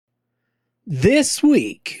This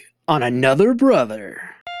week on Another Brother.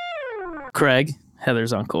 Craig,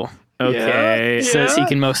 Heather's uncle, Okay. says he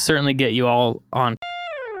can most certainly get you all on.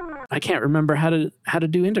 I can't remember how to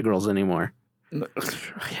do integrals anymore.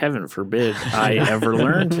 Heaven forbid I ever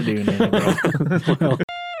learn to do an integral.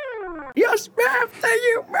 Yes, ma'am. Thank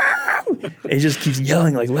you, ma'am. It just keeps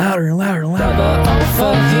yelling like louder and louder and louder. Brother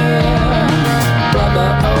over here, brother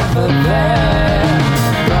over there,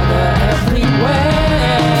 brother everywhere.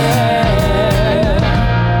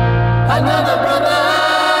 Another brother.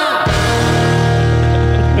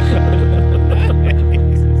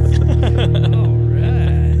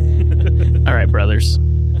 All right, brothers,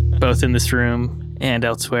 both in this room and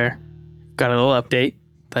elsewhere. Got a little update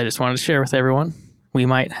that I just wanted to share with everyone. We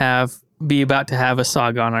might be about to have a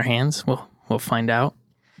saga on our hands. We'll find out.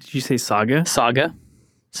 Did you say saga? Saga.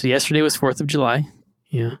 So yesterday was 4th of July.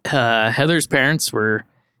 Yeah. Heather's parents were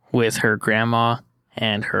with her grandma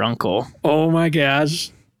and her uncle. Oh my gosh.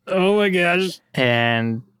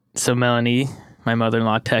 And so Melanie, my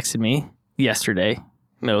mother-in-law, texted me yesterday,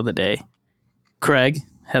 middle of the day. Craig,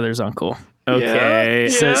 Heather's uncle, Okay.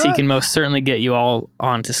 says he can most certainly get you all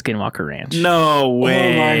onto Skinwalker Ranch. No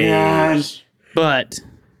way. Oh my gosh. But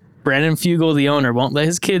Brandon Fugel, the owner, won't let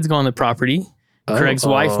his kids go on the property. Craig's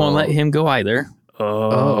wife won't let him go either.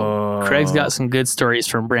 Oh. Craig's got some good stories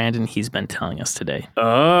from Brandon he's been telling us today.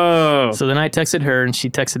 Oh. So then I texted her and she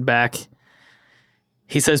texted back.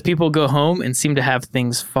 He says people go home and seem to have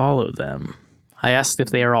things follow them. I asked if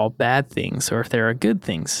they are all bad things or if there are good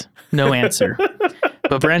things. No answer.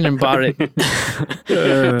 But Brandon bought it.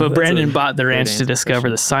 But Brandon bought the ranch to discover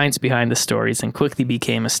the science behind the stories and quickly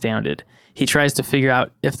became astounded. He tries to figure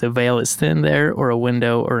out if the veil is thin there or a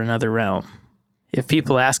window or another realm. If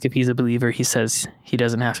people ask if he's a believer, he says he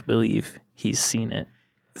doesn't have to believe. He's seen it.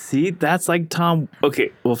 See, that's like Tom.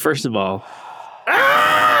 Okay, well, first of all,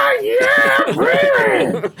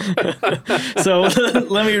 So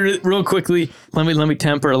let me real quickly, let me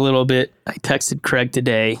temper a little bit. I texted Craig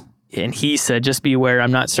today and he said, just be aware,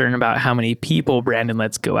 I'm not certain about how many people Brandon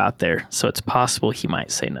lets go out there. So it's possible he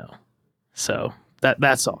might say no. So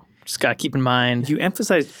that's all. Just got to keep in mind. you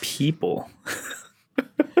emphasize people.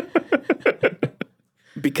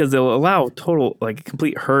 Because they'll allow total, like,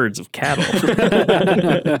 complete herds of cattle.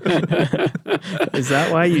 Is that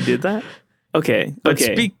why you did that? Okay. But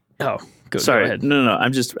Okay. Go Sorry. ahead. No.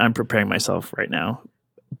 I'm preparing myself right now.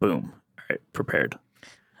 Boom. All right. Prepared. I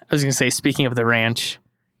was going to say, speaking of the ranch,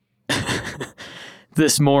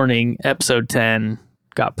 this morning, episode 10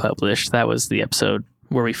 got published. That was the episode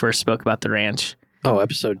where we first spoke about the ranch. Oh,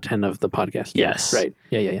 episode 10 of the podcast. Yes. Right.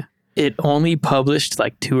 Yeah. It only published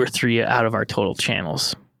like 2 or 3 out of our total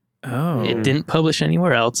channels. Oh. It didn't publish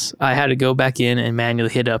anywhere else. I had to go back in and manually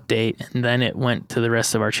hit update, and then it went to the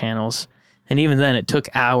rest of our channels. And even then, it took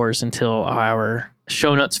hours until our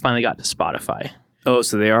show notes finally got to Spotify. Oh,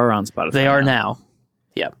 so they are on Spotify. They are now.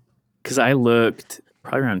 Yep. Because I looked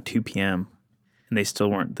probably around 2 p.m. and they still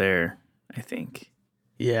weren't there, I think.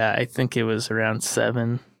 Yeah, I think it was around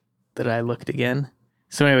 7 that I looked again.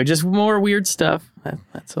 So anyway, just more weird stuff.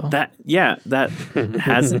 That's all. That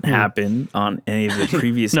hasn't happened on any of the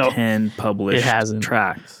previous No, 10 published it hasn't.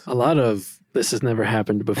 tracks. A lot of this has never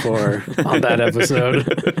happened before on that episode.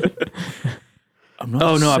 I'm not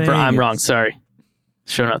Oh, no, saying I'm wrong. it's Sorry.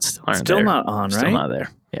 Show notes still aren't Still there. not on, right? Still not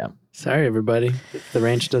there. Yeah. Sorry, everybody. If the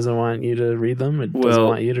ranch doesn't want you to read them, it doesn't Well-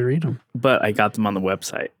 want you to read them. But I got them on the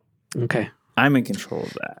website. Okay. I'm in control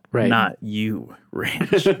of that. Right. Not you, Ranch.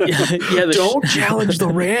 challenge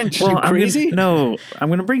the ranch, I'm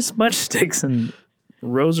going to bring smudge sticks and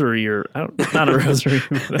rosary or not a rosary.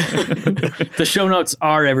 The show notes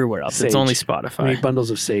are everywhere else. It's Sage. only We Spotify. need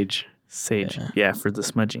bundles of sage. Sage. Yeah, for the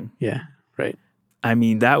smudging. Yeah, right. I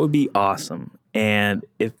mean, that would be awesome. And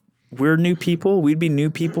if we're new people, we'd be new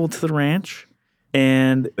people to the ranch.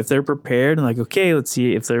 And if they're prepared and like, okay, let's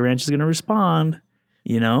see if the ranch is going to respond,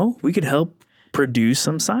 we could help produce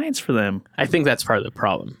some science for them. I think that's part of the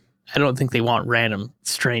problem. I don't think they want random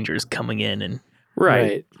strangers coming in and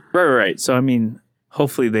Right. So, I mean,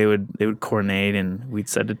 hopefully they would coordinate and we'd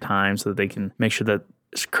set a time so that they can make sure that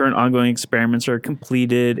current ongoing experiments are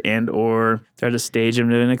completed and or they're at a stage of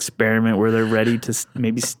an experiment where they're ready to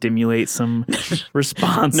maybe stimulate some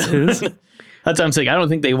responses. that's what I'm saying. I don't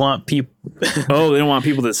think they want people. Oh, they don't want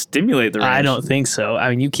people to stimulate the ranch. I don't think so. I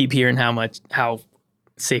mean, you keep hearing how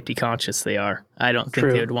safety conscious they are. I don't think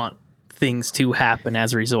True. they would want things to happen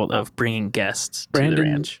as a result of bringing guests to the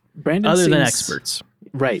ranch. Brandon Other than seems- experts.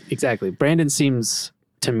 Right, exactly. Brandon seems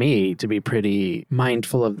to me to be pretty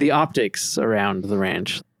mindful of the optics around the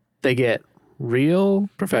ranch. They get real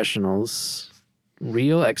professionals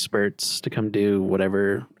real experts to come do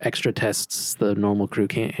whatever extra tests the normal crew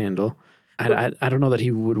can't handle. I don't know that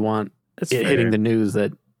he would want That's it hitting fair. the news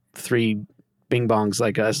that 3 bing bongs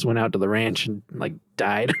like us went out to the ranch and like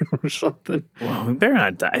died or something. Well, we better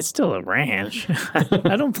not die. It's still a ranch.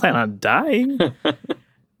 I don't plan on dying.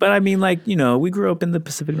 But I mean, like, you know, we grew up in the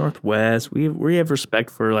Pacific Northwest. We have respect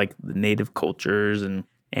for like the native cultures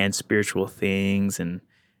and spiritual things, and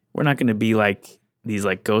we're not going to be like these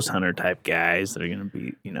like ghost hunter type guys that are going to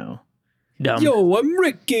be, you know. Dumb. I'm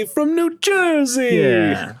Ricky from New Jersey.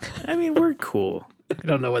 Yeah. I mean, we're cool. I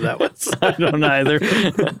don't know what that was. I don't either.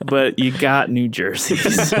 But you got New Jersey.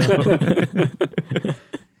 So.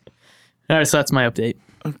 All right, so that's my update.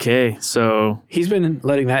 Okay, so He's been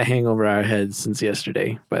letting that hang over our heads since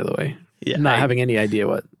yesterday, by the way. Yeah, Not I- having any idea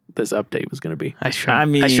what this update was going to be. I shouldn't. I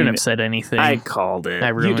mean, I shouldn't have said anything. I called it. I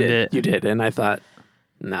ruined it. You did. And I thought,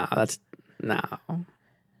 no. I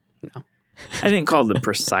didn't call it the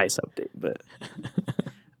precise update, but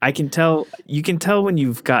I can tell. You can tell when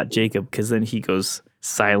you've got Jacob because then he goes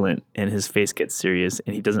silent and his face gets serious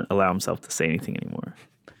and he doesn't allow himself to say anything anymore.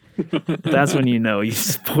 That's when you know you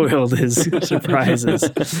spoiled his surprises.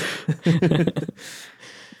 Yeah,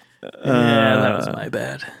 that was my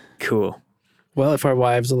bad. Cool. Well, if our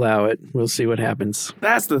wives allow it, we'll see what happens.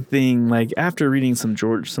 That's the thing. Like after reading some of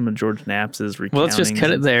George Knapps's recounting. Well, let's just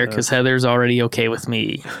cut it there because Heather's already okay with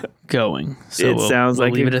me going. So it sounds we'll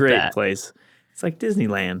like leave a it at great that. place. It's like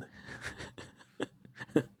Disneyland.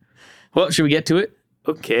 Well, should we get to it?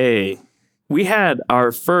 Okay. We had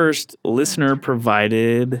our first listener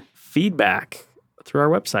provided feedback through our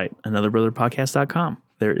website, anotherbrotherpodcast.com.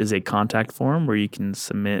 There is a contact form where you can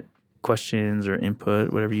submit questions or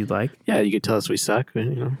input, whatever you'd like, Yeah, you could tell us we suck, but,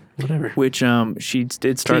 whatever. which she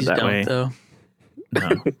did start Please that don't, way. though.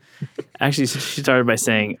 No. Actually, she started by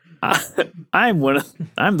saying, I'm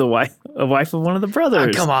the wife of one of the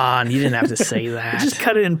brothers. Come on, you didn't have to say that. Just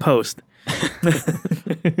cut it in post.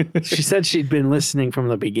 She said she'd been listening from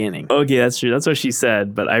the beginning. Okay, that's true. That's what she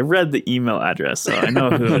said, but I read the email address, so I know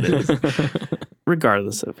who it is.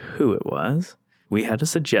 Regardless of who it was, we had a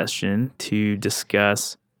suggestion to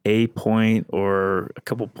discuss a point or a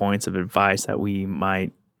couple points of advice that we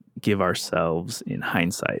might give ourselves in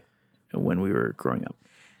hindsight when we were growing up.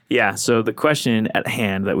 Yeah, so the question at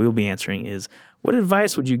hand that we'll be answering is, what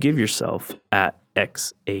advice would you give yourself at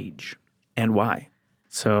X age and why?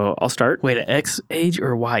 So I'll start. Wait, at X age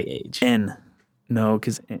or Y age? N. No,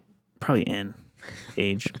 because probably N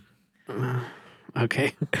age.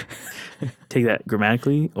 Okay. Take that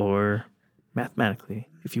grammatically or mathematically,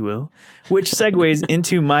 if you will. Which segues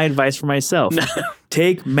into my advice for myself.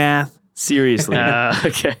 Take math seriously.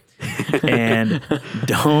 Okay. And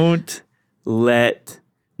don't let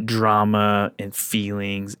drama and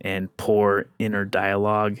feelings and poor inner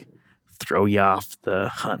dialogue throw you off the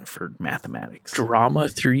hunt for mathematics. Drama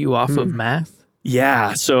threw you off of math?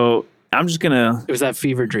 Yeah, so I'm just gonna. It was that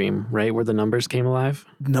fever dream, right? Where the numbers came alive?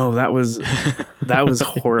 No, that was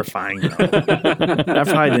horrifying. Though. That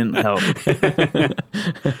probably didn't help.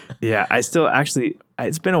 Yeah, I still actually.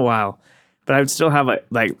 It's been a while, but I would still have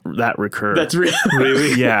like that recur.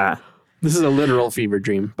 really. Yeah. This is a literal fever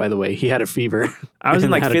dream, by the way. He had a fever. I was in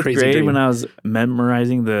and like had a 5th crazy grade dream. when I was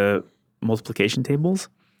memorizing the multiplication tables,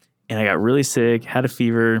 and I got really sick, had a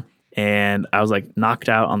fever, and I was like knocked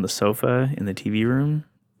out on the sofa in the TV room.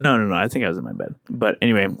 No. I think I was in my bed. But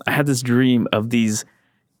anyway, I had this dream of these.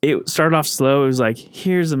 It started off slow. It was like,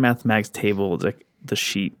 here's a mathematics table, like the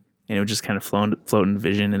sheet, and it would just kind of float in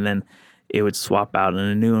vision, and then it would swap out, and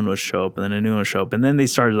a new one would show up, and then a new one would show up, and then they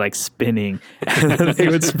started like spinning, and then they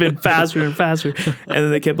would spin faster and faster, and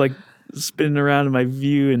then they kept like spinning around in my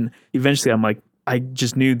view, and eventually I'm like, I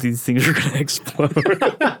just knew these things were gonna explode.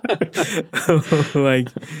 Like,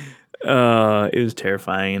 it was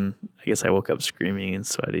terrifying, and I guess I woke up screaming and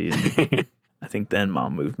sweaty, and I think then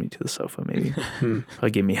Mom moved me to the sofa, maybe.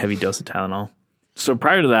 Probably gave me a heavy dose of Tylenol. So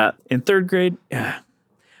prior to that, in 3rd grade,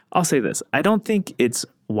 I'll say this: I don't think it's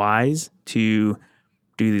wise to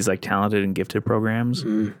do these like talented and gifted programs,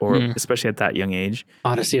 or especially at that young age.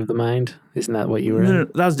 Odyssey of the Mind. Isn't that what you were in? No,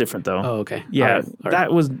 that was different though. Oh, okay. Yeah, All right.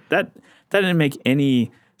 that was that didn't make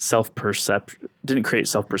any didn't create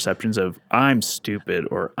self-perceptions of I'm stupid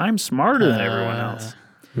or I'm smarter than everyone else.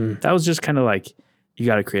 That was just kind of like, you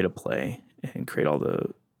got to create a play and create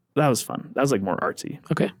that was fun. That was like more artsy.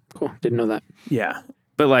 Okay, cool. Didn't know that. Yeah.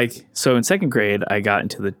 But like, so in 2nd grade, I got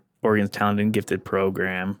into the Oregon's Talented and Gifted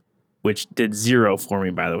program, which did 0 for me,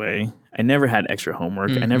 by the way. I never had extra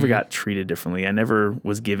homework. I never got treated differently. I never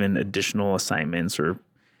was given additional assignments or,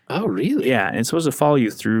 Oh, really? yeah. And it's supposed to follow you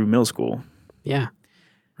through middle school. Yeah.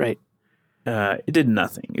 Right. it did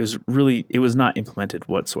nothing. It was not implemented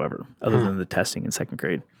whatsoever other than the testing in second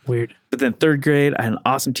grade. Weird. But then third grade, I had an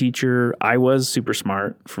awesome teacher. I was super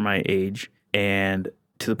smart for my age, and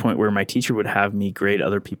to the point where my teacher would have me grade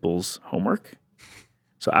other people's homework.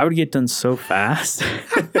 So I would get done so fast.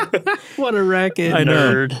 What a racket, I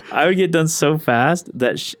know. nerd. I would get done so fast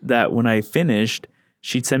that that when I finished,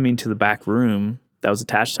 she'd send me into the back room that was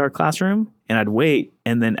attached to our classroom, and I'd wait.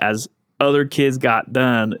 And then as other kids got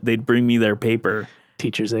done, they'd bring me their paper.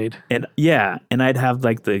 Teacher's aide. And and I'd have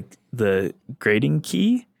like the grading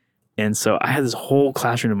key. And so I had this whole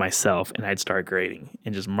classroom to myself, and I'd start grading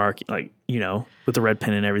and just marking, like, with the red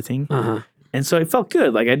pen and everything. And so it felt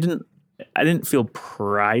good. Like I didn't feel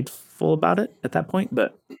prideful about it at that point,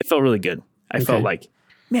 but it felt really good. I felt like,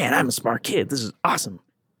 man, I'm a smart kid. This is awesome.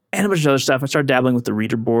 And a bunch of other stuff. I started dabbling with the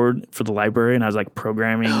reader board for the library, and I was like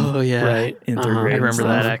programming Oh, yeah. Right. in third grade. I and remember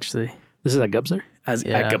that stuff. actually. This is at Gubser? At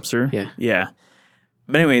Yeah. Gupser. Yeah.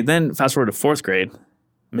 But anyway, then fast forward to fourth grade,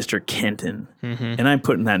 Mr. Kenton. And I'm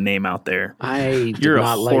putting that name out there. I did You're a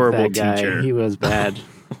not like horrible that guy. teacher. He was bad.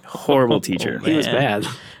 Horrible teacher. He was Man. bad.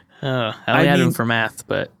 Oh, I had him mean- for math,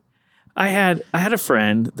 but I had a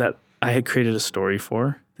friend that I had created a story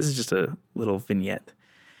for. This is just a little vignette.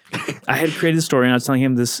 I had created a story, and I was telling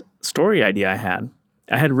him this story idea I had.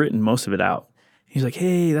 I had written most of it out. He's like,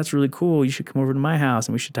 "Hey, that's really cool. You should come over to my house,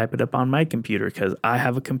 and we should type it up on my computer because I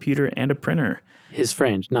have a computer and a printer." His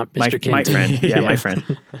friend, not Mr. My Kenton. friend. Yeah, my friend.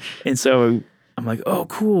 And so I'm like, "Oh,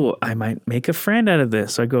 cool. I might make a friend out of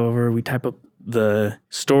this." So I go over, we type up the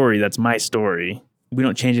story. That's my story. We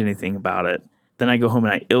don't change anything about it. Then I go home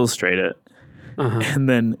and I illustrate it. And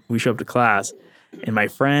then we show up to class, and my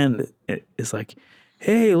friend is like,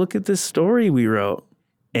 "Hey, look at this story we wrote."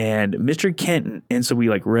 And Mr. Kenton, and so we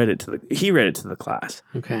like read it to the class,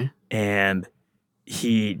 Okay. and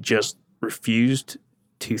he just refused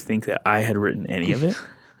to think that I had written any of it.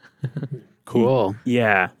 Cool.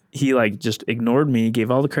 He like just ignored me, gave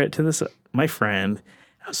all the credit to this my friend.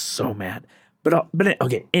 I was so mad. But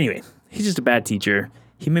okay, anyway, he's just a bad teacher.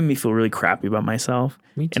 He made me feel really crappy about myself.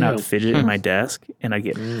 Me And I would too. fidget in my desk, and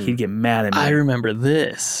he'd get mad at me. I remember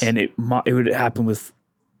this. And it would happen with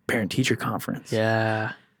parent teacher conference.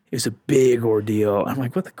 Yeah. It was a big ordeal. I'm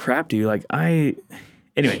like, what the crap, dude? Like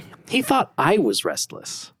anyway, He thought I was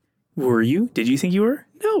restless. were you? Did you think you were?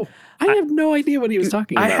 No, I have no idea what he was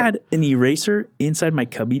talking I about. had an eraser inside my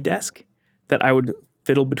cubby desk that I would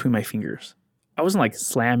fiddle between my fingers. I wasn't like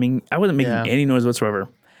slamming. I wasn't making Yeah. any noise whatsoever.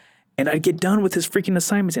 And I'd get done with his freaking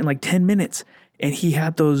assignments in like 10 minutes. And he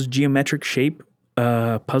had those geometric shape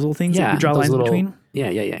puzzle things that you draw those lines little- between.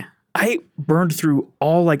 Yeah. I burned through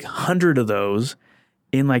all like 100 of those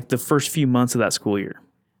in like the first few months of that school year.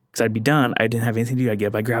 Because I'd be done. I didn't have anything to do. I'd get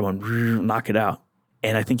up, I'd grab one, knock it out.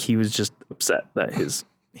 And I think he was just upset that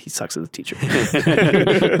he sucks as a teacher.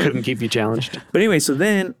 Couldn't keep you challenged. But anyway, so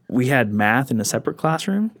then we had math in a separate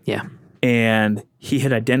classroom, Yeah, and he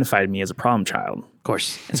had identified me as a problem child. of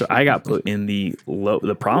course. And so I got put in the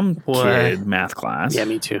problem kid math class. Yeah,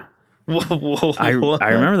 me too. Whoa. I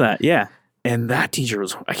remember that. Yeah. And that teacher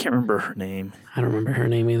was, I can't remember her name. I don't remember her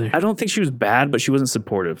name either. I don't think she was bad, but she wasn't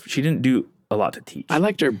supportive. She didn't do a lot to teach. I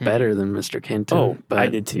liked her better than Mr. Kenton. Oh, but I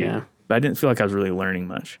did too. Yeah. But I didn't feel like I was really learning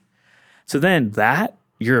much. So then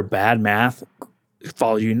you're a bad math,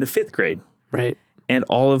 followed you into fifth grade. Right. And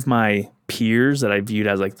all of my peers that I viewed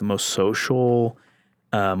as like the most social,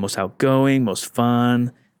 most outgoing, most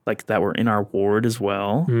fun, like that were in our ward as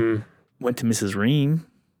well, went to Mrs. Ream,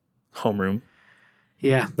 homeroom.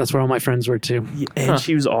 Yeah, that's where all my friends were too. And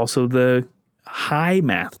she was also the high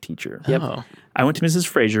math teacher. Yep. Oh. I went to Mrs.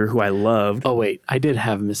 Fraser, who I loved. Oh wait, I did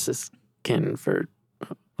have Mrs. Kenton for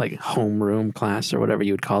like homeroom class or whatever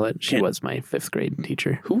you would call it. She Ken- was my fifth grade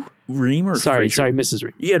teacher. Who? Ream or Sorry, Fraser? Mrs.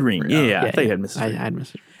 Ream. You had Ream. Yeah. I thought you had Mrs. I Ream. had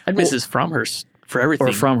Mrs. Ream. I had Mrs. Fromhurst for everything.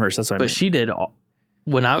 Or from her. That's what I But meant. she did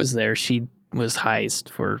when I was there, she was highest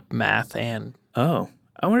for math and Oh.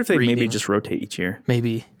 I wonder if they maybe Reading. just rotate each year.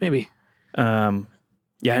 maybe. Maybe.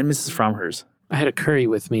 Yeah, I had Mrs. Fromhurst. I had a curry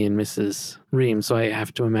with me and Mrs. Ream, so I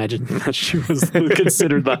have to imagine that she was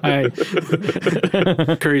considered the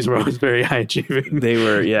high. Curries were always very high achieving. They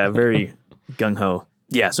were, very gung ho.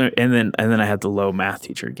 Yeah. So and then I had the low math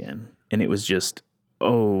teacher again, and it was just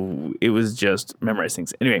memorize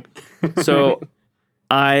things. Anyway, so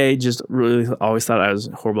I just really always thought I was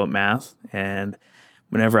horrible at math, and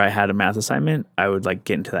whenever I had a math assignment, I would like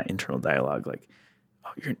get into that internal dialogue, like, "Oh,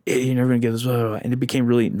 you're an idiot. You're never gonna get this," blah, blah, blah. And it became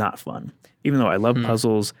really not fun. Even though I love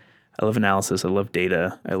puzzles, I love analysis, I love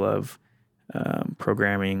data, I love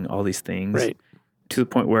programming, all these things. Right. To the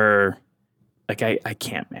point where Like I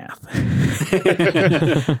can't math.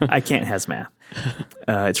 I can't has math.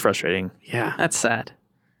 It's frustrating. Yeah. That's sad.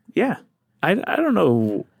 Yeah. I don't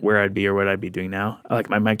know where I'd be or what I'd be doing now. Like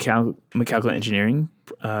my mechanical engineering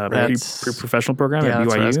pre-professional program Yeah, at that's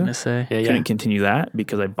what I was BYU. gonna say. Yeah, Couldn't continue that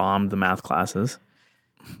because I bombed the math classes.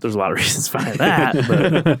 There's a lot of reasons behind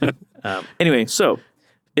that. But anyway, so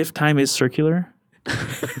if time is circular,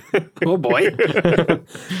 Oh boy.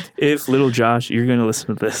 if little Josh, you're going to listen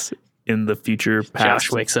to this in the future past.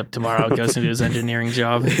 Josh wakes up tomorrow, goes into his engineering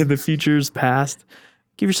job. In the future's past,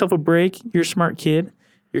 give yourself a break. You're a smart kid.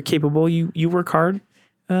 You're capable. You work hard.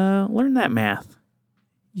 Learn that math.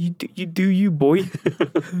 You do you, boy.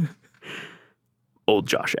 Old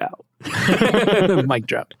Josh out. Mic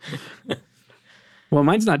drop. Well,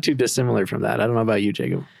 mine's not too dissimilar from that. I don't know about you,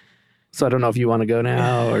 Jacob. So I don't know if you want to go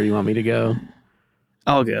now or you want me to go.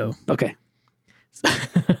 I'll go. Okay.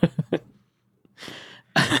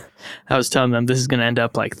 I was telling them this is gonna end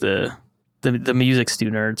up like the music stew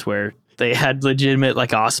nerds where they had legitimate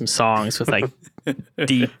like awesome songs with like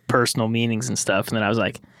deep personal meanings and stuff, and then I was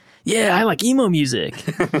like, yeah, I like emo music.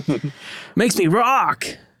 Makes me rock.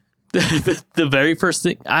 The very first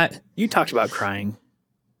thing You talked about crying.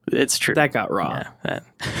 it's true. That got raw. Yeah,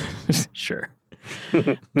 sure.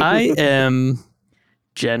 I am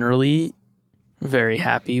generally very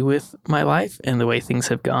happy with my life and the way things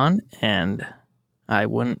have gone, and I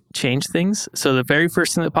wouldn't change things. So the very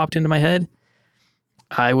first thing that popped into my head,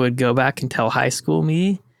 I would go back and tell high school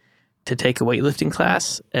me to take a weightlifting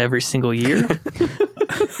class every single year.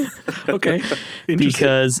 Okay.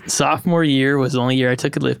 Because sophomore year was the only year I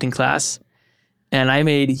took a lifting class, and I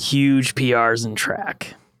made huge PRs in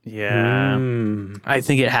track. Yeah. I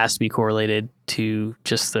think it has to be correlated to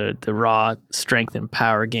just the raw strength and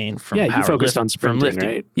power gain from Yeah, you power focused on from sprinting, lifting.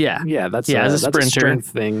 right? Yeah. Yeah, that's as a that's sprinter. a strength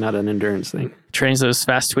thing, not an endurance thing. Trains those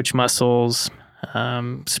fast twitch muscles.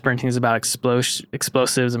 Sprinting is about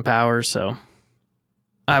explosives and power. So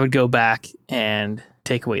I would go back and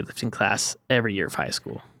take a weightlifting class every year of high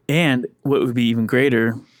school. And what would be even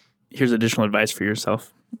greater, here's additional advice for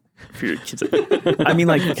yourself, for your kids. I mean,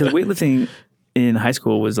 like, because weightlifting in high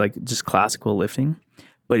school was like just classical lifting.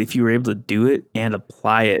 But if you were able to do it and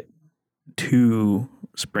apply it to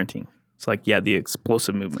sprinting, it's like, yeah, the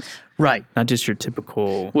explosive movement, Right. not just your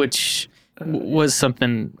typical. Which was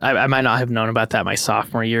something I might not have known about that my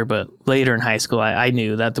sophomore year, but later in high school, I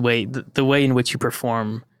knew that the way in which you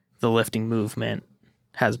perform the lifting movement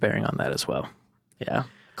has bearing on that as well. Yeah.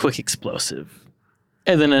 Quick, explosive.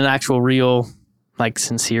 And then an actual real, like,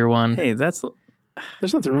 sincere one. Hey, that's.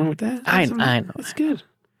 There's nothing wrong with that. I That's know. That's good.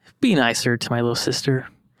 Be nicer to my little sister.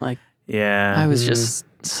 Like, Yeah. I was just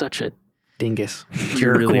such a Dingus.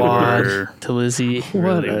 You really jerkwad were. to Lizzie. You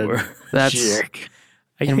really What a were. That's Jerk.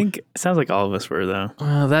 I think it sounds like all of us were, though.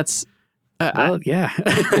 well, that's Well, yeah.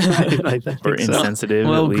 I think Or so. insensitive,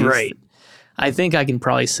 well, at least. great. I think I can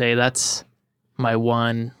probably say that's my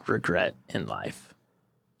one regret in life.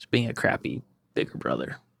 Just being a crappy bigger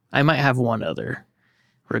brother. I might have one other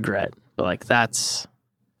regret, but like that's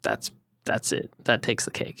it. That takes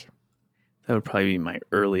the cake. That would probably be my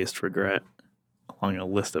earliest regret along a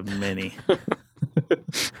list of many.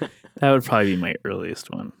 That would probably be my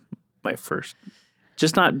earliest one. My first.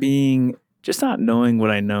 Just not knowing what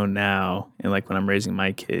I know now, and like when I'm raising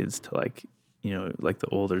my kids to like, you know, like the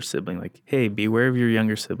older sibling, like, hey, be aware of your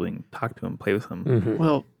younger sibling, talk to them, play with them, Mhm.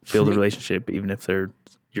 Well, build a relationship, even if they're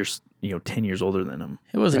 10 years older than them.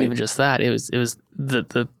 it wasn't Right. even just that. It was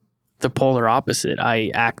the polar opposite. I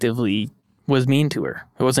actively was mean to her.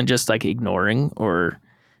 It wasn't just like ignoring or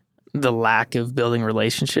the lack of building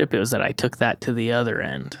relationship. It was that I took that to the other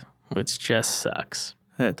end, which just sucks.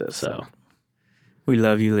 That does. So We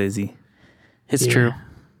love you, Lizzie. it's Yeah. true.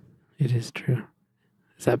 It is true.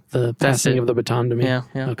 Is that the That's passing it. of the baton to me? Yeah.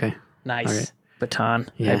 Yeah. Okay. Nice. All right. Baton.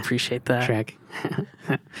 I Yeah. appreciate that. Track.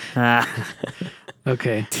 Ah,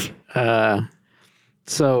 Okay.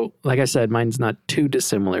 So, like I said, mine's not too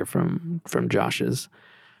dissimilar from Josh's.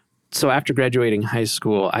 So after graduating high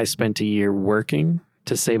school, I spent a year working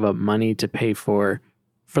to save up money to pay for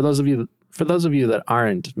those of you that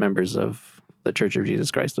aren't members of the Church of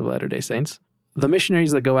Jesus Christ of Latter-day Saints, the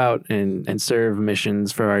missionaries that go out and serve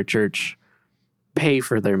missions for our church pay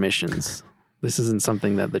for their missions. This isn't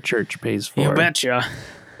something that the church pays for. You betcha.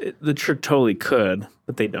 the church totally could,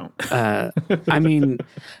 but they don't. I mean,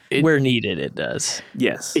 Where needed, it does.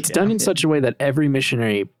 Yes. it's done in such a way that every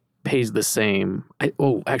missionary pays the same.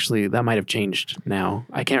 Actually, that might have changed now.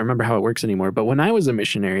 I can't remember how it works anymore. But when I was a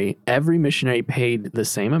missionary, every missionary paid the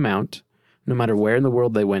same amount, no matter where in the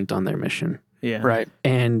world they went on their mission. Yeah. Right.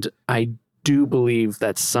 And I do believe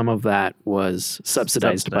that some of that was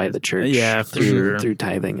subsidized by the church Yeah, for sure. through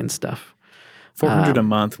tithing and stuff. $400 a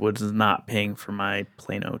month was not paying for my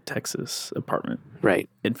Plano, Texas apartment Right.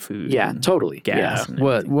 and food. Yeah, and totally. gas Yeah. and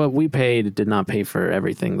What we paid did not pay for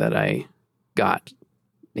everything that I got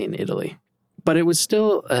in Italy. But it was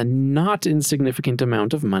still a not insignificant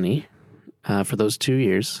amount of money for those 2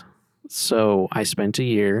 years. So I spent a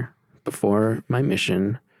year before my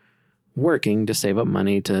mission working to save up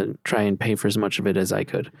money to try and pay for as much of it as I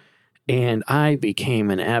could. And I became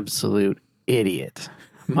an absolute idiot.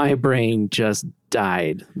 My brain just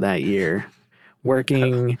died that year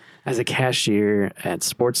working as a cashier at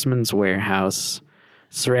Sportsman's Warehouse,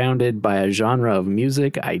 surrounded by a genre of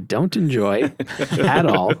music I don't enjoy at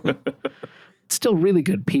all. Still really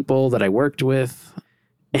good people that I worked with.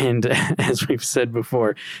 And as we've said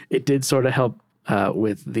before, it did sort of help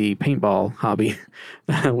with the paintball hobby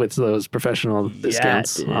with those professional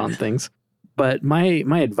discounts it did. on things. But my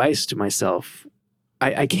advice to myself,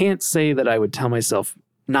 I can't say that I would tell myself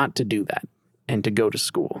not to do that and to go to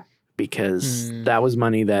school, because that was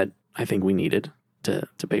money that I think we needed to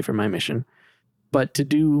pay for my mission. But to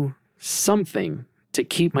do something to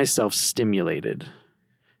keep myself stimulated.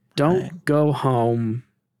 Don't go home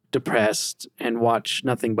depressed and watch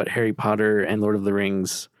nothing but Harry Potter and Lord of the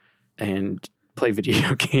Rings and play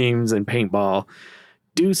video games and paintball.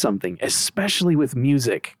 Do something, especially with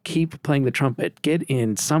music. Keep playing the trumpet. Get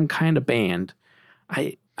in some kind of band.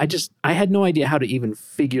 I had no idea how to even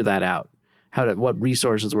figure that out. What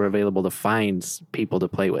resources were available to find people to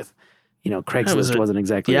play with. You know, Craigslist wasn't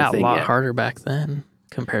exactly a a thing lot yet. harder back then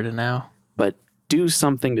compared to now. But do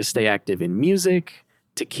something to stay active in music,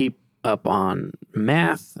 to keep up on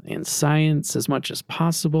math and science as much as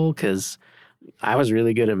possible, because I was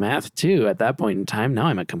really good at math too at that point in time. Now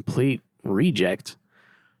I'm a complete reject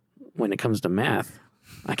when it comes to math.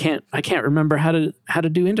 I can't remember how to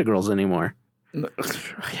do integrals anymore.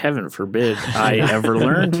 Heaven forbid I ever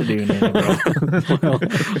learn to do an integral. Well,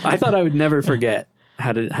 I thought I would never forget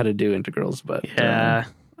how to do integrals, but Yeah.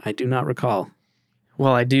 I do not recall.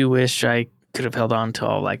 Well, I do wish I could have held on to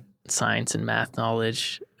all like science and math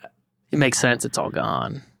knowledge. It makes sense. It's all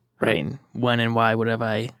gone. Right. I mean, when and why would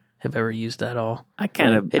I have ever used that all?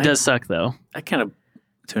 It Does suck though. I kind of,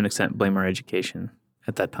 to an extent, blame our education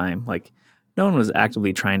at that time. Like, no one was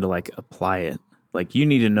actively trying to like apply it. Like, you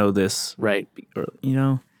need to know this, Right. or, you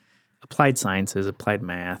know, applied sciences, applied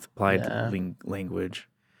math, applied Yeah. language.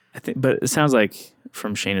 I think, but it sounds like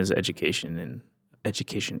from Shayna's education and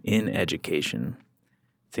education in education,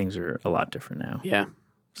 things are a lot different now. Yeah.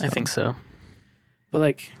 I think so. But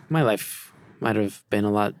like my life might have been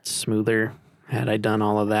a lot smoother had I done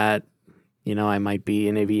all of that. You know, I might be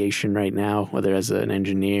in aviation right now, whether as an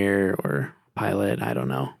engineer or pilot, I don't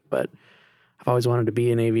know. But I've always wanted to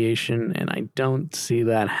be in aviation, and I don't see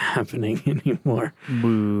that happening anymore.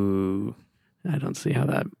 Boo. I don't see how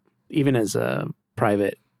that, even as a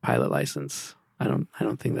private pilot license, I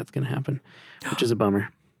don't think that's going to happen, which is a bummer.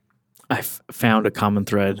 I found a common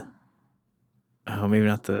thread. Oh, maybe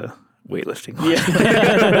not the weightlifting one.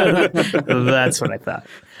 That's what I thought.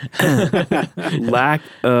 Lack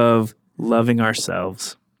of loving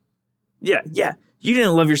ourselves. Yeah. You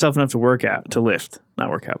didn't love yourself enough to lift, not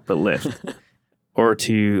work out, but lift. Or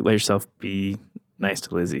to let yourself be nice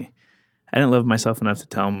to Lizzie. I didn't love myself enough to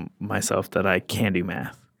tell myself that I can do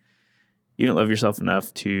math. You didn't love yourself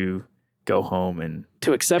enough to go home and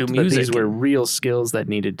To accept Do that these music were and- real skills that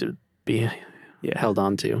needed to be held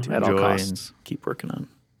on to at all enjoy costs, and keep working on.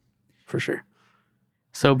 for sure.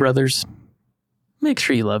 So, brothers, make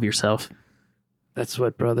sure you love yourself. That's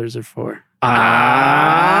what brothers are for.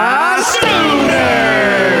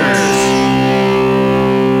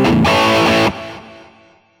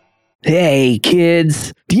 Hey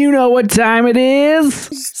kids, do you know what time it is?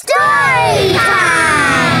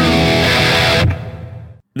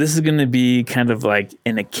 This is going to be kind of like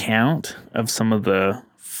an account of some of the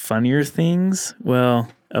funnier things. Well,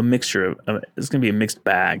 a mixture of it's going to be a mixed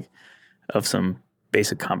bag of some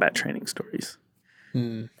basic combat training stories.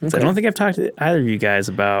 So I don't think I've talked to either of you guys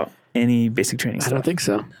about any basic training I stuff. don't think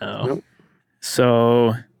so. Oh. Nope.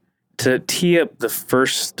 So to tee up the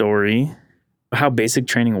first story, how basic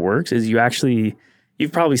training works is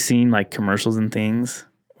you've probably seen like commercials and things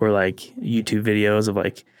or like YouTube videos of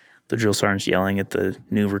like the drill sergeants yelling at the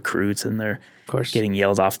new recruits and they're Of course. getting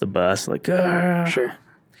yelled off the bus like, "Ah." Sure.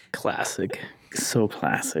 Classic. So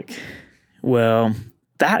classic. Well,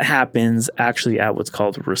 that happens actually at what's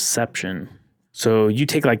called reception. So you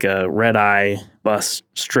take like a red eye bus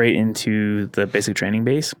straight into the basic training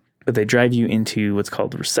base, but they drive you into what's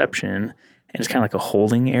called reception. And it's kind of like a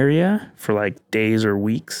holding area for like days or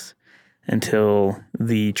weeks until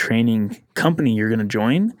the training company you're going to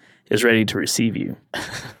join is ready to receive you.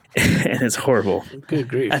 And it's horrible. Good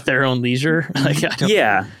grief. At their own leisure. Like, I don't-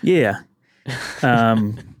 Yeah.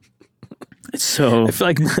 So I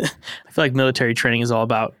feel like military training is all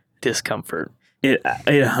about discomfort. it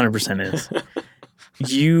 100% is.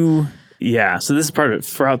 So this is part of it.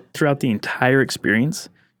 Throughout the entire experience,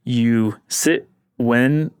 you sit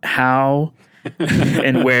when, how,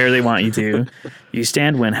 and where they want you to. You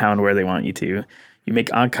stand when, how, and where they want you to. You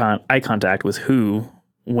make eye contact with who,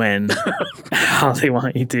 when, how they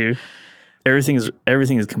want you to. Everything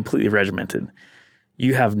is completely regimented.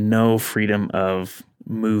 You have no freedom of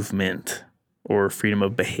movement or freedom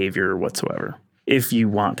of behavior whatsoever if you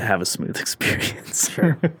want to have a smooth experience.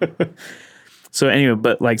 Sure. So anyway,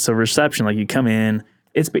 but like, so reception, like you come in,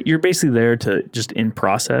 you're basically there to just in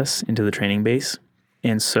process into the training base.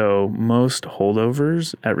 And so most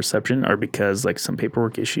holdovers at reception are because like some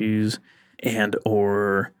paperwork issues and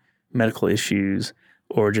or medical issues,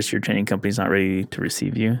 or just your training company's not ready to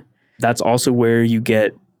receive you. That's also where you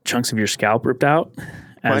get chunks of your scalp ripped out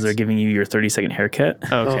as What? they're giving you your 30-second haircut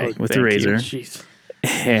Okay. with the thank you. razor. Jeez.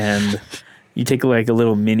 And you take like a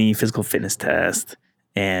little mini physical fitness test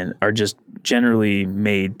and are just generally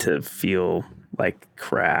made to feel like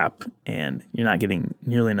crap, and you're not getting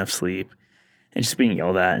nearly enough sleep and just being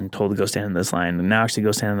yelled at and told to go stand in this line and now actually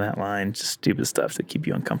go stand in that line. Just stupid stuff to keep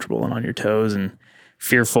you uncomfortable and on your toes and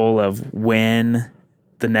fearful of when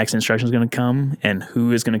the next instruction is going to come and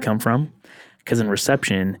who is going to come from. Because in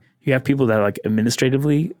reception, you have people that are like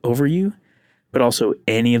administratively over you, but also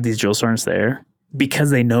any of these drill sergeants there, because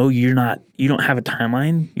they know you don't have a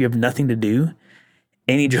timeline, you have nothing to do.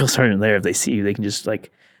 Any drill sergeant there, if they see you, they can just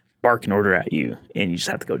like bark an order at you and you just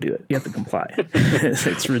have to go do it. You have to comply.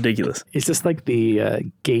 It's ridiculous. Is this like the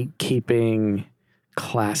gatekeeping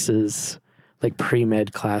classes, like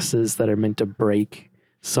pre-med classes that are meant to break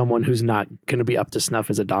someone who's not going to be up to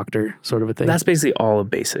snuff as a doctor, sort of a thing? That's basically all of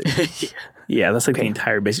basic. Yeah, that's like the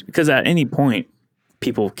entire basic. Because at any point,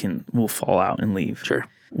 people will fall out and leave. Sure.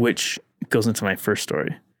 Which goes into my first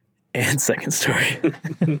story and second story.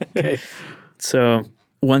 Okay. So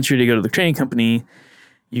once you're to go to the training company,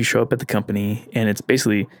 you show up at the company, and it's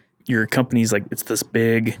basically your company's like, it's this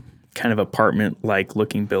big kind of apartment-like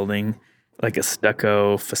looking building, like a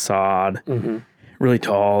stucco facade, really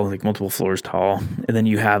tall, like multiple floors tall. And then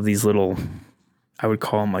you have these little, I would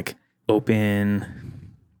call them like open,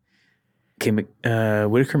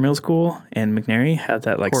 Whitaker Middle School and McNary had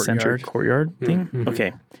that like center courtyard thing.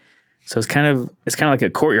 Okay. So it's kind of like a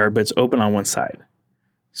courtyard, but it's open on one side.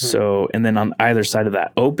 So, and then on either side of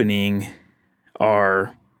that opening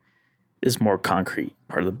is more concrete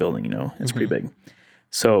part of the building, it's pretty big.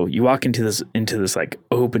 So you walk into this like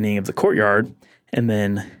opening of the courtyard, and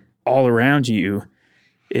then all around you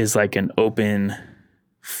is like an open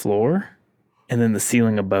floor, and then the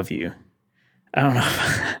ceiling above you. I don't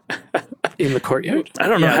know. In the courtyard? I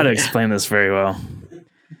don't know how to explain this very well.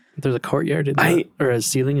 There's a courtyard or a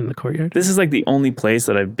ceiling in the courtyard? This is like the only place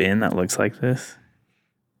that I've been that looks like this.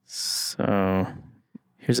 So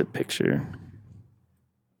here's a picture.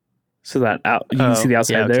 So that you can see the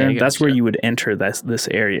outside there. okay, That's where gotcha. you would enter this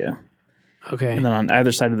area. Okay. And then on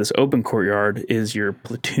either side of this open courtyard is your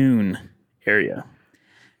platoon area.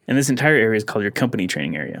 And this entire area is called your company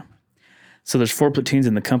training area. So there's 4 platoons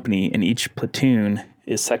in the company, and each platoon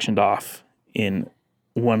is sectioned off in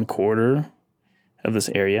 1/4 of this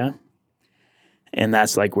area. And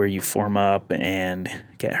that's like where you form up and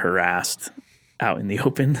get harassed out in the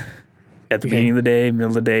open at the beginning of the day, middle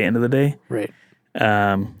of the day, end of the day. Right.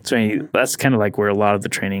 So that's kind of like where a lot of the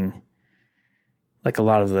training, like a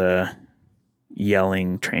lot of the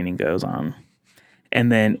yelling training goes on.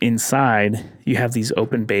 And then inside, you have these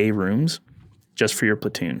open bay rooms just for your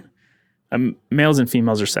platoon. Males and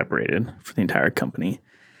females are separated for the entire company.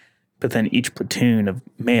 But then each platoon of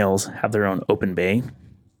males have their own open bay.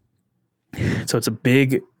 So it's a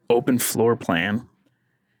big open floor plan.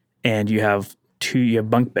 And you have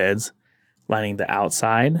bunk beds lining the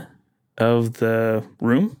outside of the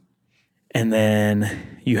room. And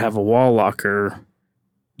then you have a wall locker.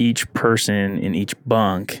 Each person in each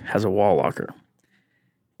bunk has a wall locker.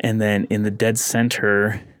 And then in the dead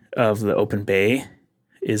center of the open bay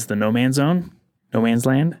is the no man's zone, no man's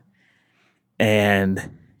land.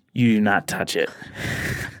 And you do not touch it.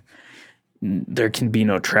 There can be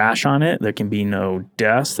no trash on it. There can be no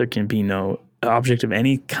dust. There can be no object of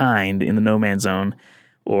any kind in the no man's zone,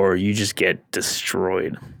 or you just get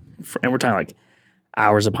destroyed. And we're talking like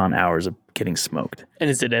hours upon hours of getting smoked. And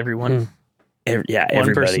is it everyone? One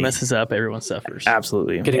One person messes up, everyone suffers.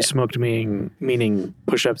 Absolutely. Getting smoked meaning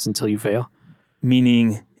push-ups until you fail?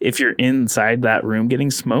 Meaning if you're inside that room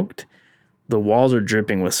getting smoked, the walls are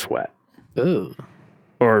dripping with sweat Oh,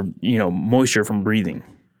 or, moisture from breathing.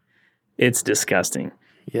 It's disgusting.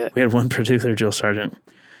 yeah. We had one particular drill sergeant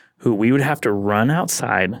who we would have to run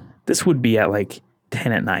outside. This would be at like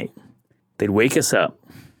 10 at night. They'd wake us up.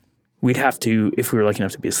 We'd have to, if we were lucky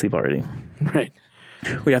enough to be asleep already, Right.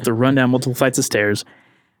 we'd have to run down multiple flights of stairs,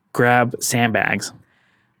 grab sandbags,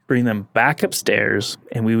 bring them back upstairs,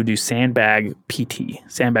 and we would do sandbag PT,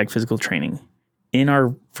 sandbag physical training, in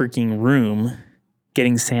our freaking room,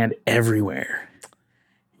 getting sand everywhere.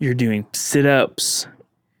 You're doing sit-ups,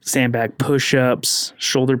 sandbag push-ups,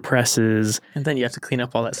 shoulder presses. And then you have to clean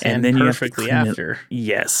up all that sand And then you have to perfectly clean it- after.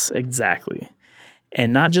 Yes, exactly.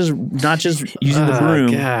 And not just using the Oh,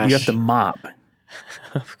 broom, gosh. you have to mop.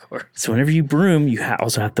 Of course. So whenever you broom, you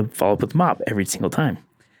also have to follow up with mop every single time.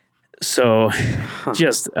 So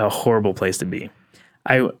just a horrible place to be.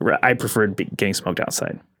 I preferred getting smoked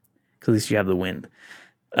outside because at least you have the wind.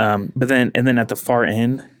 But then at the far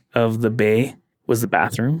end of the bay was the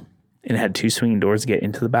bathroom, and it had 2 swinging doors to get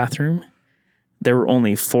into the bathroom. There were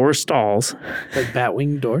only 4 stalls. Like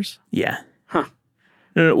batwing doors? Yeah. Huh.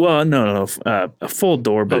 No. A full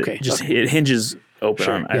door, but Okay, it hinges open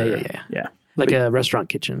Sure. on Yeah, either. yeah. Yeah. Like a restaurant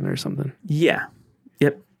kitchen or something. Yeah.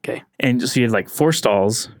 Yep. Okay. And so you had like 4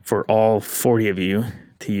 stalls for all 40 of you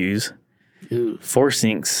to use, Ooh. 4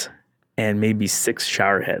 sinks, and maybe 6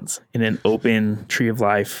 shower heads in an open Tree of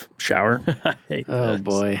Life shower. I hate Oh, that.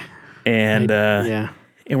 boy. And Yeah.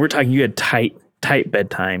 and we're talking, you had tight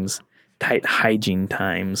bedtimes, tight hygiene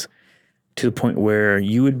times, to the point where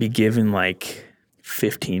you would be given like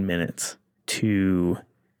 15 minutes to,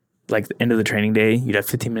 like, the end of the training day, you'd have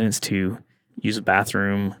 15 minutes to use a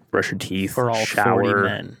bathroom, brush your teeth, For all shower 40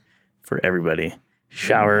 men. for everybody,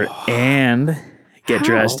 shower and get How?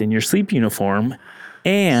 dressed in your sleep uniform.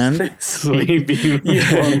 And Sleeping.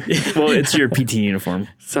 yeah, well, it's your PT uniform.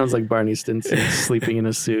 Sounds like Barney Stinson sleeping in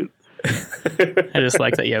a suit. I just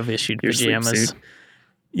like that you have issued Your sleep pajamas. suit.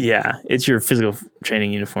 Yeah, it's your physical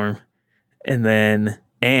training uniform.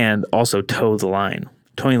 And also toe the line.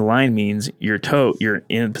 Toeing the line means you're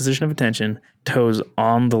in a position of attention, toes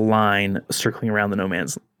on the line, circling around the no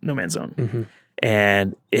man's zone. Mm-hmm.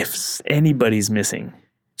 And if anybody's missing,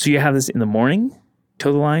 so you have this in the morning,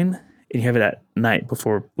 toe the line, and you have it at night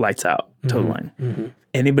before lights out, toe the line. Mm-hmm.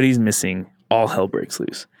 Anybody's missing, all hell breaks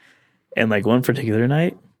loose. And like one particular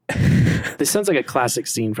night, This sounds like a classic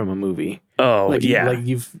scene from a movie. like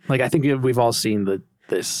I think we've all seen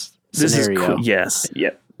this this scenario. is cool. Yes, yeah.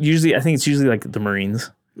 I think it's usually like the Marines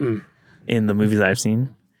in the movies I've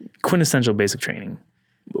seen. Quintessential basic training.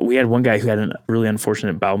 We had one guy who had a really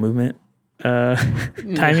unfortunate bowel movement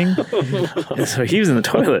timing. And so he was in the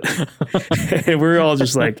toilet. And we're all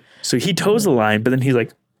just like, so he toes the line, but then he's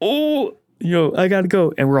like, oh, I got to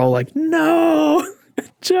go. And we're all like, no,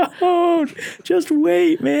 don't, just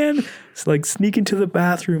wait, man. It's like sneaking to the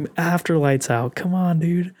bathroom after lights out. Come on,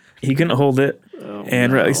 dude. He couldn't hold it.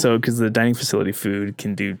 And rightly so, because the dining facility food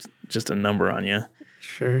can do just a number on you.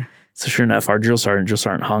 Sure. So sure enough, our drill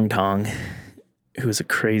sergeant Hong Tong, who is a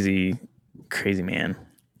crazy, crazy man,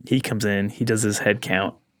 he comes in, he does his head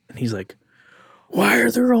count, and he's like, why are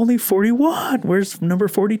there only 41? Where's number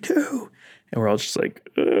 42? And we're all just like,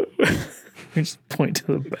 we just point to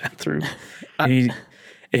the bathroom. And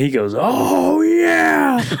he goes, oh,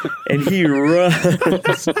 yeah. And he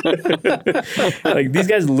runs. Like, these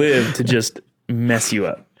guys live to just mess you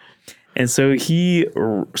up. And so he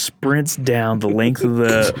sprints down the length of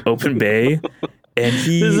the open bay, and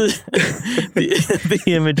The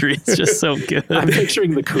imagery is just so good. I'm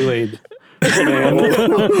picturing the Kool-Aid.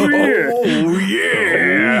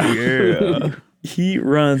 He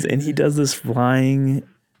runs and he does this flying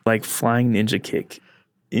ninja kick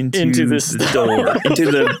into this the door,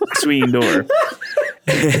 into the swinging door.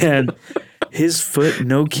 And his foot,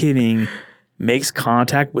 no kidding, makes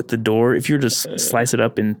contact with the door. If you were to slice it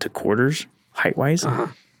up into quarters, height-wise,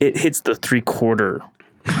 it hits the 3/4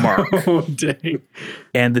 mark. Oh, dang.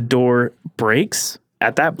 And the door breaks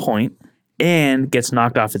at that point and gets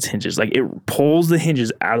knocked off its hinges. Like, it pulls the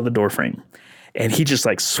hinges out of the door frame. And he just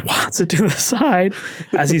like swats it to the side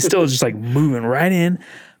as he's still just like moving right in.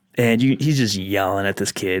 And he's just yelling at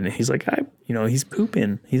this kid. And he's like, he's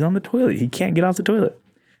pooping. He's on the toilet. He can't get off the toilet.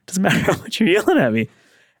 Doesn't matter how much you're yelling at me.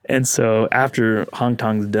 And so after Hong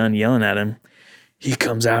Tong's done yelling at him, he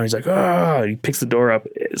comes out and he's like, oh, he picks the door up.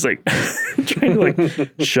 It's like trying to like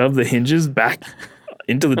shove the hinges back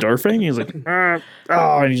into the door frame. He's like, oh,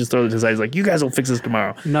 and he just throws it to his side. He's like, you guys will fix this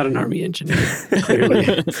tomorrow. Not an army engineer,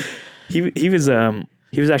 clearly. He was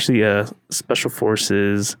actually a Special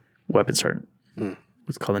Forces weapons sergeant.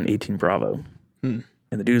 It's called an 18 Bravo.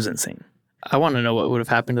 And the dude was insane. I want to know what would have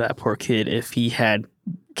happened to that poor kid if he had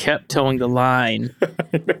kept towing the line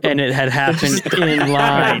and it had happened in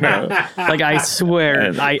line. Like, I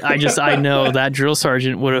swear, I know that drill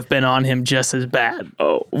sergeant would have been on him just as bad.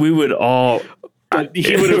 Oh, we would all. But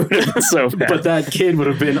he would have been so bad. But that kid would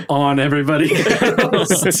have been on everybody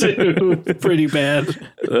else too. Pretty bad.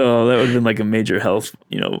 Oh, that would have been like a major health,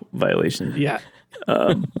 violation. Yeah.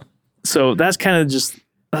 So that's kind of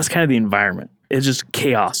the environment. It's just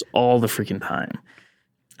chaos all the freaking time.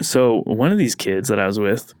 So one of these kids that I was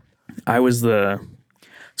with, so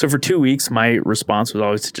for 2 weeks, my response was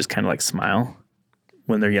always to just kind of like smile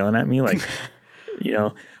when they're yelling at me. Like,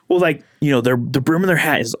 the brim of their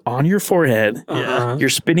hat is on your forehead. Uh-huh. You're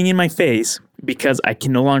spitting in my face because I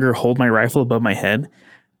can no longer hold my rifle above my head.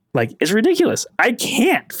 Like, it's ridiculous. I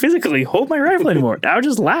can't physically hold my rifle anymore. I would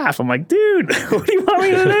just laugh. I'm like, dude, what do you want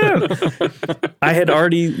me to do? I had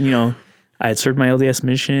already, I had served my LDS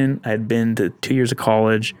mission. I had been to 2 years of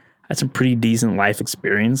college. I had some pretty decent life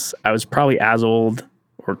experience. I was probably as old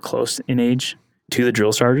or close in age to the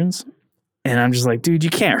drill sergeants. And I'm just like, dude, you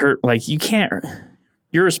can't hurt. Like,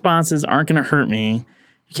 your responses aren't going to hurt me.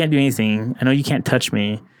 You can't do anything. I know you can't touch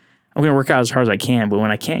me. I'm going to work out as hard as I can. But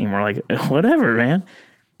when I can't anymore, like, whatever, man.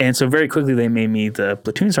 And so very quickly they made me the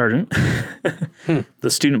platoon sergeant, the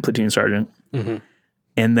student platoon sergeant. Mm-hmm.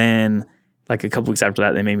 And then like a couple weeks after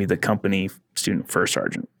that, they made me the company student first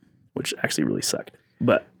sergeant, which actually really sucked.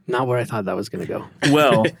 But Not where I thought that was going to go.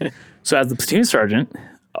 well, so as the platoon sergeant,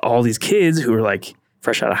 all these kids who were like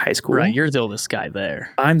fresh out of high school. Right, you're the oldest guy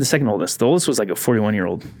there. I'm the second oldest. The oldest was like a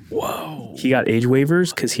 41-year-old. Whoa. He got age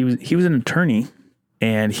waivers because he was an attorney,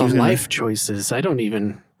 and he was life choices. I don't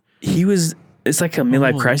even. It's like a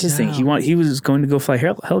midlife crisis thing. He was going to go fly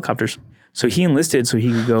helicopters. So he enlisted so he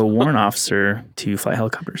could go warrant officer to fly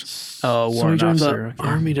helicopters. Oh, So he warrant joined officer. the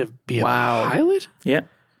army to be a Wow. pilot? Yeah.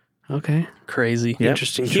 Okay. Crazy. Yep.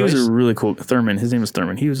 Interesting He was choice. a really cool Thurman. His name was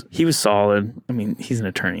Thurman. He was solid. I mean, he's an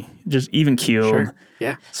attorney. Just even keeled, Sure.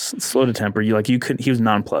 Yeah. slow to temper. He was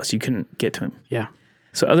nonplussed. You couldn't get to him. Yeah.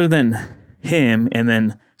 So other than him and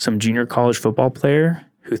then some junior college football player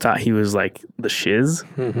who thought he was like the shiz,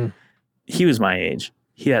 Mm-hmm. he was my age.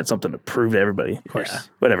 He had something to prove to everybody. Of course.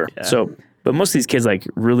 Whatever. Yeah. So, but most of these kids like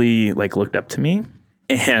really like looked up to me.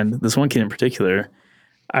 And this one kid in particular,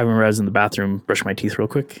 I remember I was in the bathroom brushing my teeth real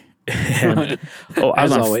quick. And,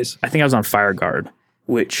 As always. I think I was on fire guard,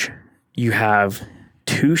 which you have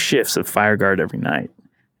 2 shifts of fire guard every night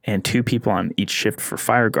and 2 people on each shift for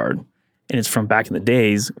fire guard. And it's from back in the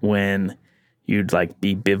days when you'd like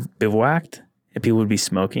be bivouacked and people would be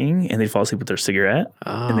smoking and they'd fall asleep with their cigarette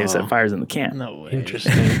and they'd set fires in the camp. No way.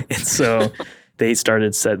 Interesting. And so the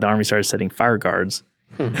army started setting fire guards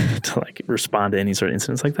to like respond to any sort of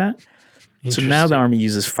incidents like that. So now the army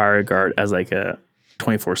uses fire guard as like a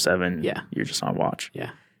 24/7. Yeah. You're just on watch.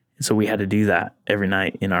 Yeah. And so we had to do that every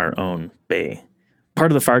night in our own bay.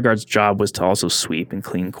 Part of the fire guard's job was to also sweep and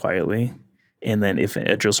clean quietly. And then if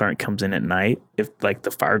a drill sergeant comes in at night, if like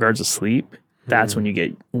the fire guard's asleep, that's when you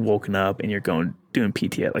get woken up and you're doing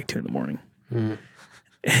PT at like 2 a.m.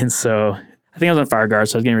 And so I think I was on fire guard,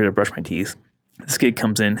 so I was getting ready to brush my teeth. This kid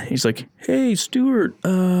comes in. He's like, "Hey, Stuart,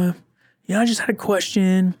 I just had a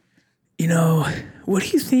question. What do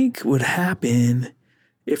you think would happen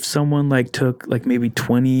if someone like took like maybe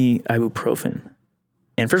 20 ibuprofen?"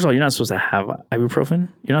 And first of all, you're not supposed to have ibuprofen.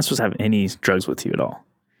 You're not supposed to have any drugs with you at all.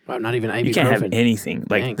 Wow, not even ibuprofen. You can't have anything.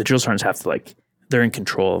 Like Dang. the drill sergeants have to like, they're in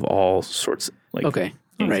control of all sorts. Like Okay.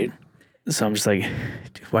 All right. So I'm just like,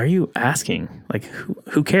 dude, why are you asking? Like,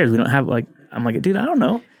 who cares? We don't have like. I'm like, dude, I don't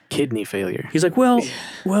know. Kidney failure. He's like, well,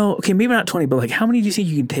 okay, maybe not 20, but like, how many do you think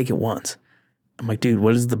you can take at once? I'm like, dude,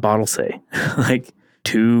 what does the bottle say? Like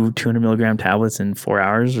 200 milligram tablets in 4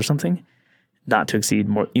 hours or something? Not to exceed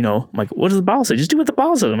more, I'm like, what does the bottle say? Just do what the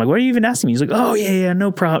bottle says. I'm like, why are you even asking me? He's like, oh, yeah,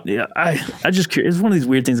 no problem. Yeah, I just curious. It's one of these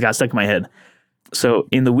weird things that got stuck in my head. So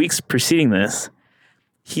in the weeks preceding this,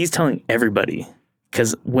 he's telling everybody,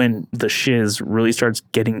 because when the shiz really starts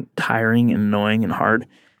getting tiring and annoying and hard,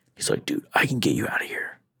 he's like, dude, I can get you out of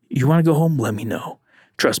here. You want to go home? Let me know.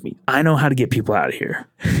 Trust me, I know how to get people out of here.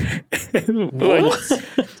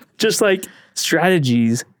 Just like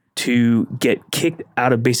strategies to get kicked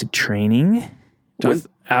out of basic training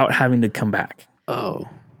without having to come back. Oh.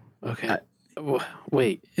 Okay.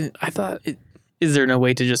 Wait. I thought. Is there no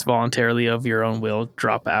way to just voluntarily of your own will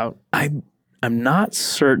drop out? I'm not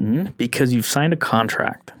certain because you've signed a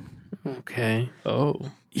contract. Okay.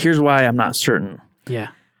 Oh. Here's why I'm not certain. Yeah.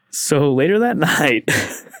 So later that night,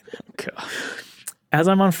 as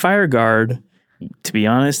I'm on fire guard, To be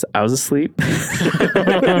honest, I was asleep. I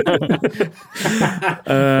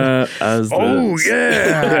was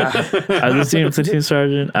I was a student platoon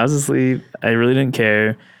sergeant. I was asleep. I really didn't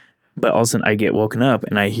care. But all of a sudden, I get woken up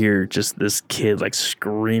and I hear just this kid like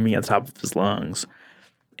screaming at the top of his lungs.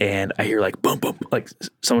 And I hear like boom, boom, like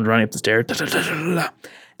someone running up the stairs. Da, da, da, da, da, da.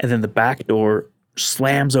 And then the back door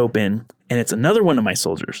slams open and it's another one of my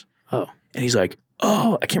soldiers. Oh. And he's like,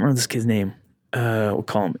 oh, I can't remember this kid's name. We'll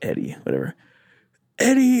call him Eddie, whatever.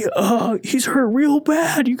 Eddie, he's hurt real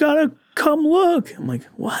bad. You gotta come look. I'm like,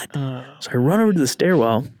 what? So I run over to the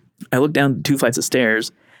stairwell. I look down 2 flights of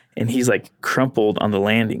stairs, and he's like crumpled on the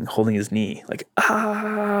landing, holding his knee, like,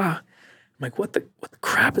 ah. I'm like, what the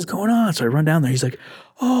crap is going on? So I run down there. He's like,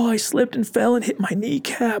 oh, I slipped and fell and hit my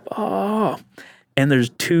kneecap. Oh. And there's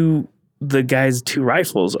the guy's 2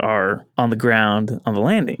 rifles are on the ground on the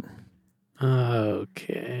landing.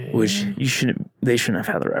 Okay. Which they shouldn't have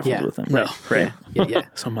had the rifles with them. No. Right. Yeah.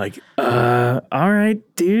 So I'm like, all right,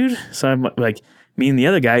 dude. So I'm like, me and the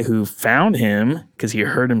other guy who found him, because he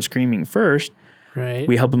heard him screaming first, Right.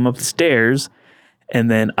 we help him up the stairs. And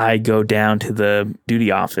then I go down to the duty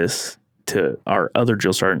office to our other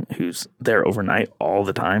drill sergeant who's there overnight all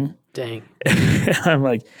the time. Dang. And I'm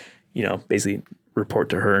like, basically report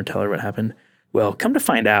to her and tell her what happened. Well, come to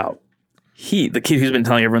find out, the kid who's been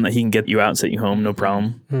telling everyone that he can get you out and set you home, no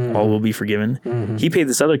problem, all will be forgiven. He paid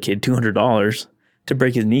this other kid $200 to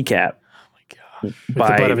break his kneecap. With the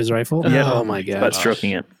butt of his rifle? Yeah. Oh my god. Butt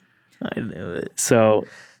stroking it. I knew it. So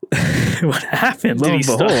what happened? Lo Did and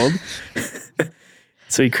he behold,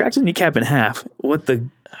 so he cracked his kneecap in half. What the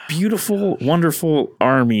beautiful, wonderful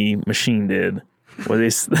Army machine did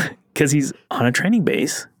was because he's on a training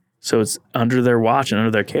base, so it's under their watch and under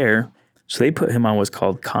their care. So they put him on what's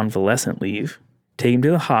called convalescent leave, take him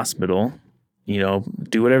to the hospital,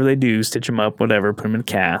 do whatever they do, stitch him up, whatever, put him in a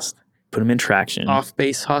cast, put him in traction. Off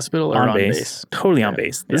base hospital or on base? Totally on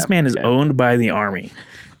base. This man is owned by the Army.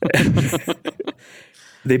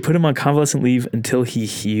 They put him on convalescent leave until he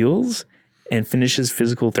heals and finishes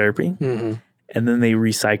physical therapy. Mm-hmm. And then they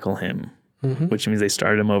recycle him, which means they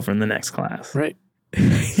start him over in the next class. Right.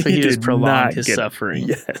 So he just did prolonged not his get- suffering.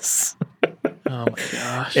 Yes. Oh my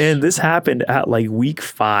gosh. And this happened at like week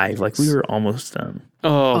 5. Like we were almost done.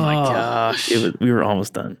 Oh my gosh. We were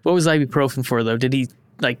almost done. What was ibuprofen for though? Did he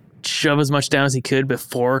like shove as much down as he could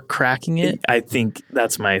before cracking it? I think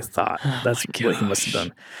that's my thought. That's what he must have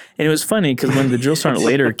done. And it was funny because when the drill sergeant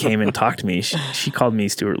later came and talked to me, she called me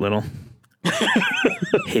Stuart Little.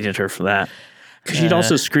 Hated her for that. Because she'd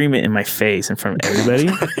also scream it in my face in front of everybody.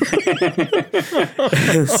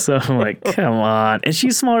 So I'm like, come on. And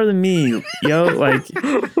she's smaller than me, like,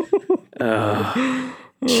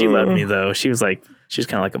 she loved me though. She was kind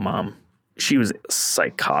of like a mom. She was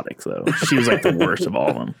psychotic though. She was like the worst of all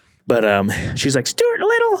of them. But she's like, Stuart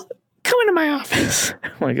Little, come into my office.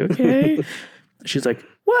 I'm like, okay. She's like,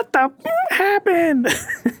 what the happened?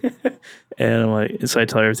 And I'm like, so I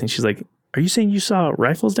tell her everything. She's like, are you saying you saw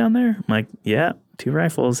rifles down there? I'm like, yeah, 2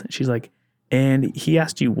 rifles. She's like, and he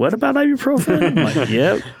asked you what about ibuprofen? I'm like,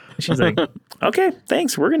 yep. She's like, okay,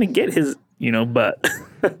 thanks. We're going to get his, butt.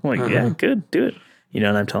 I'm like, yeah, good, do it.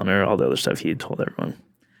 And I'm telling her all the other stuff he had told everyone.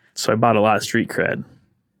 So I bought a lot of street cred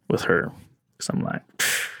with her. Because I'm like,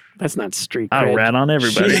 That's not street I cred. rat on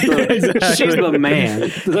everybody. She's the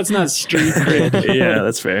man. That's not street cred. Yeah,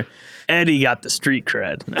 that's fair. Eddie got the street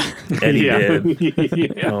cred. Eddie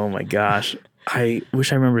did. Oh my gosh. I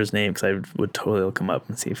wish I remember his name because I would totally look him up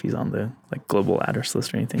and see if he's on the global address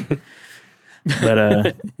list or anything.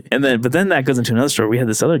 But then that goes into another story. We had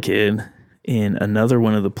this other kid in another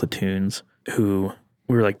one of the platoons who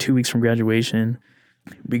we were 2 weeks from graduation.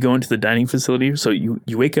 We go into the dining facility. So you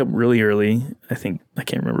wake up really early. I can't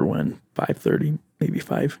remember when, 5:30, maybe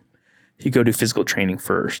 5. You go do physical training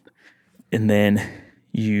first. And then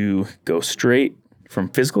you go straight from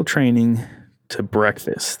physical training to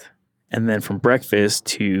breakfast. And then from breakfast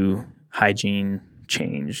to hygiene,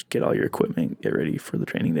 change, get all your equipment, get ready for the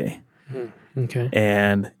training day. Okay.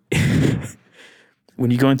 And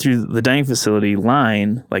when you go in through the dining facility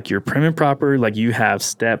line, you're prim and proper, you have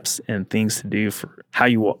steps and things to do for how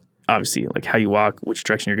you walk, obviously, how you walk, which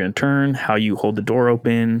direction you're going to turn, how you hold the door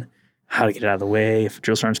open, how to get out of the way if a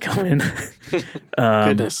drill sergeant's coming.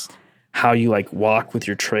 Goodness. How you walk with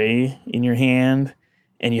your tray in your hand,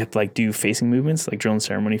 and you have to do facing movements, drill and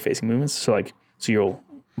ceremony facing movements. So so you'll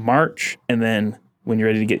march, and then when you're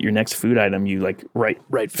ready to get your next food item, you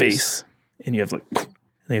right face, and you have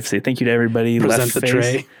they have to say thank you to everybody. Present left the face.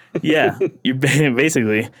 tray. Yeah, you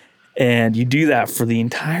basically, and you do that for the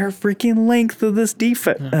entire freaking length of this dining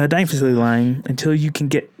facility line until you can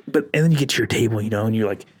get, and then you get to your table, and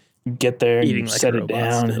you're You get there, Eating you like set a it robot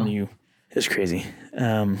down, still. and it's crazy.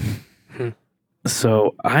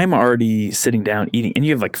 So I'm already sitting down eating, and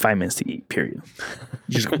you have like 5 minutes to eat, period.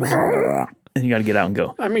 You just go, and you got to get out and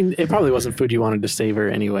go. I mean, it probably wasn't food you wanted to savor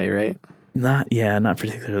anyway, right? Not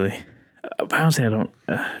particularly. Honestly, I don't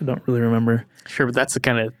really remember. Sure, but those are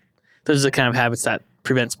the kind of habits that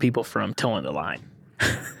prevents people from towing the line.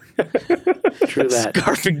 True that.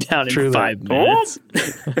 Scarfing down True in that. 5 minutes.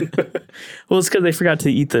 Well, it's because they forgot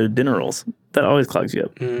to eat the dinner rolls. That always clogs you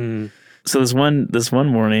up. So this one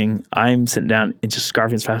morning, I'm sitting down and just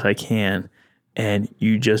scarfing as fast as I can, and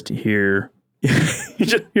you just hear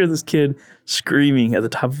this kid screaming at the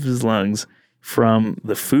top of his lungs from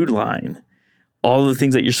the food line all the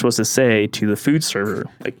things that you're supposed to say to the food server,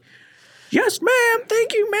 like, "Yes, ma'am,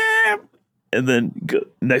 thank you, ma'am," and then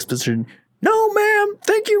next position, "No, ma'am,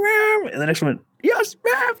 thank you, ma'am," and the next one, "Yes,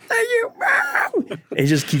 ma'am, thank you, ma'am." And he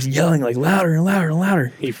just keeps yelling like louder and louder and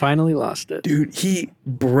louder. He finally lost it. Dude, he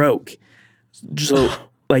broke. So,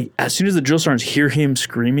 like, as soon as the drill sergeants hear him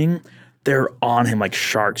screaming, they're on him like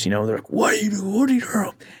sharks, you know? They're like, "What are you doing? What are you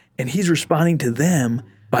doing?" And he's responding to them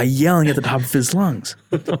by yelling at the top of his lungs.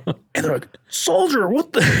 And they're like, "Soldier,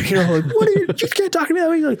 what the?" You know, like, "What are you can't talk to me that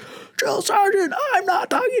way." He's like, "Drill sergeant, I'm not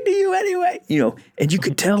talking to you anyway." You know, and you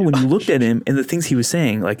could tell when you looked at him and the things he was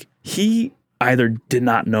saying, like, he either did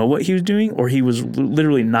not know what he was doing or he was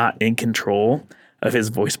literally not in control of his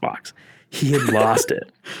voice box. He had lost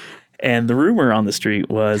it. And the rumor on the street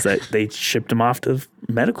was that they shipped him off to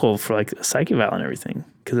medical for like a psych eval and everything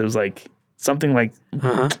because it was like something like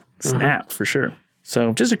snapped for sure.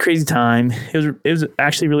 So just a crazy time. It was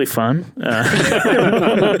actually really fun.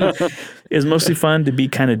 It was mostly fun to be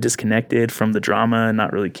kind of disconnected from the drama and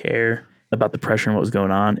not really care about the pressure and what was going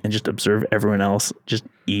on and just observe everyone else just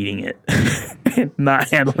eating it and not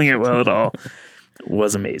handling it well at all. It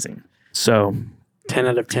was amazing. So 10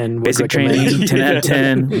 out of 10. Would basic recommend. training, 10 out of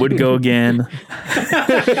 10, would go again.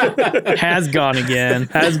 Has gone again.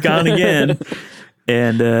 Has gone again.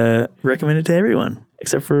 And recommend it to everyone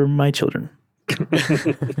except for my children.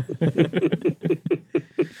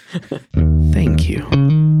 Thank you.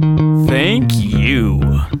 Thank you.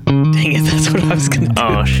 Dang it, that's what I was going to do.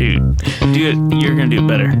 Oh, shoot. Do it. You're going to do it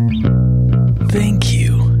better. Thank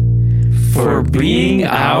you For being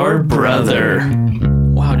our brother.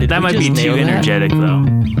 Wow, did That we might just be too nail that? energetic, though.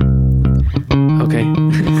 Okay.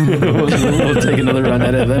 we'll take another run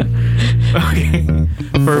at it then. Okay.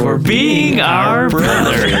 For being our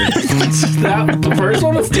brother. The first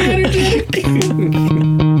one was too energetic.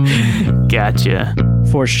 Gotcha.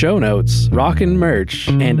 For show notes, rockin' merch,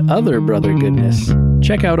 and other brother goodness,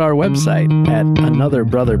 check out our website at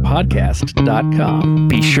anotherbrotherpodcast.com.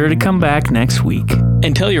 Be sure to come back next week.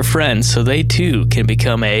 And tell your friends so they too can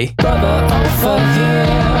become a Brother over here,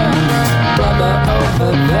 brother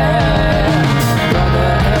over there, brother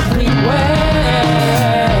everywhere.